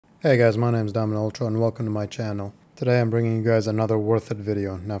Hey guys, my name is Diamond Ultra and welcome to my channel. Today I'm bringing you guys another Worth It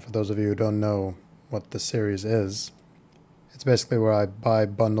video. Now for those of you who don't know what the series is, it's basically where I buy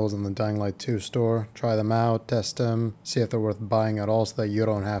bundles in the Dying Light 2 store, try them out, test them, see if they're worth buying at all so that you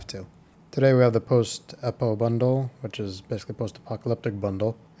don't have to. Today we have the post-apo bundle, which is basically post-apocalyptic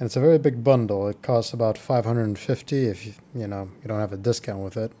bundle. And it's a very big bundle. It costs about $550 if you don't have a discount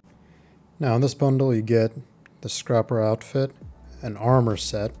with it. Now in this bundle you get the scrapper outfit, an armor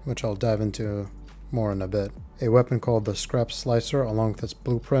set, which I'll dive into more in a bit, a weapon called the Scrap Slicer along with its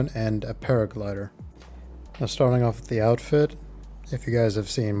blueprint, and a paraglider. Now starting off with the outfit, if you guys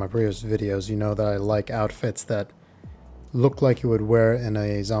have seen my previous videos, you know that I like outfits that look like you would wear in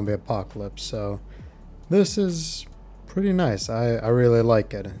a zombie apocalypse, so this is pretty nice. I really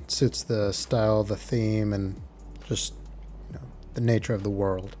like it. It suits the style, the theme, and just the nature of the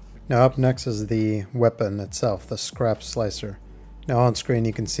world. Now up next is the weapon itself, the Scrap Slicer. Now on screen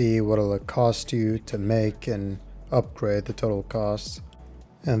you can see what it'll cost you to make and upgrade, the total costs,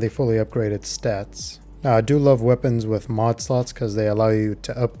 and the fully upgraded stats. Now I do love weapons with mod slots because they allow you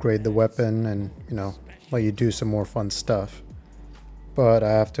to upgrade the weapon and let you do some more fun stuff. But I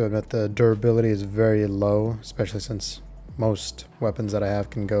have to admit the durability is very low, especially since most weapons that I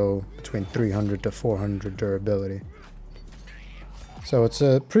have can go between 300 to 400 durability. So it's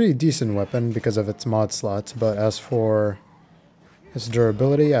a pretty decent weapon because of its mod slots, but as for its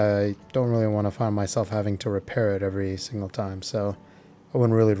durability, I don't really want to find myself having to repair it every single time, so I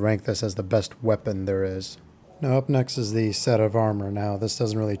wouldn't really rank this as the best weapon there is. Now up next is the set of armor. Now this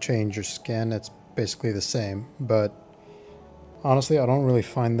doesn't really change your skin, it's basically the same, but honestly I don't really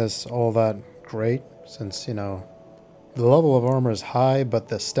find this all that great since, the level of armor is high, but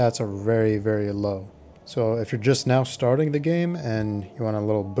the stats are very, very low. So if you're just now starting the game and you want a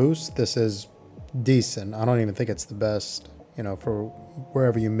little boost, this is decent. I don't even think it's the best, for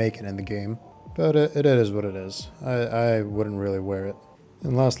wherever you make it in the game. But it is what it is. I wouldn't really wear it.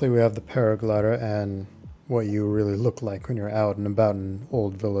 And lastly, we have the paraglider and what you really look like when you're out and about in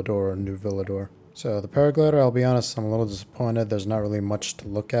Old Villador or New Villador. So the paraglider, I'll be honest, I'm a little disappointed. There's not really much to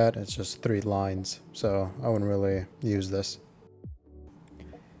look at. It's just 3 lines. So I wouldn't really use this.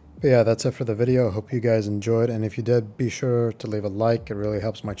 But yeah, that's it for the video. I hope you guys enjoyed, and if you did, be sure to leave a like. It really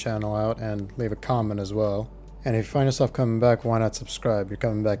helps my channel out, and leave a comment as well. And if you find yourself coming back, why not subscribe? You're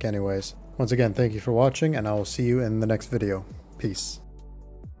coming back anyways. Once again, thank you for watching, and I will see you in the next video. Peace.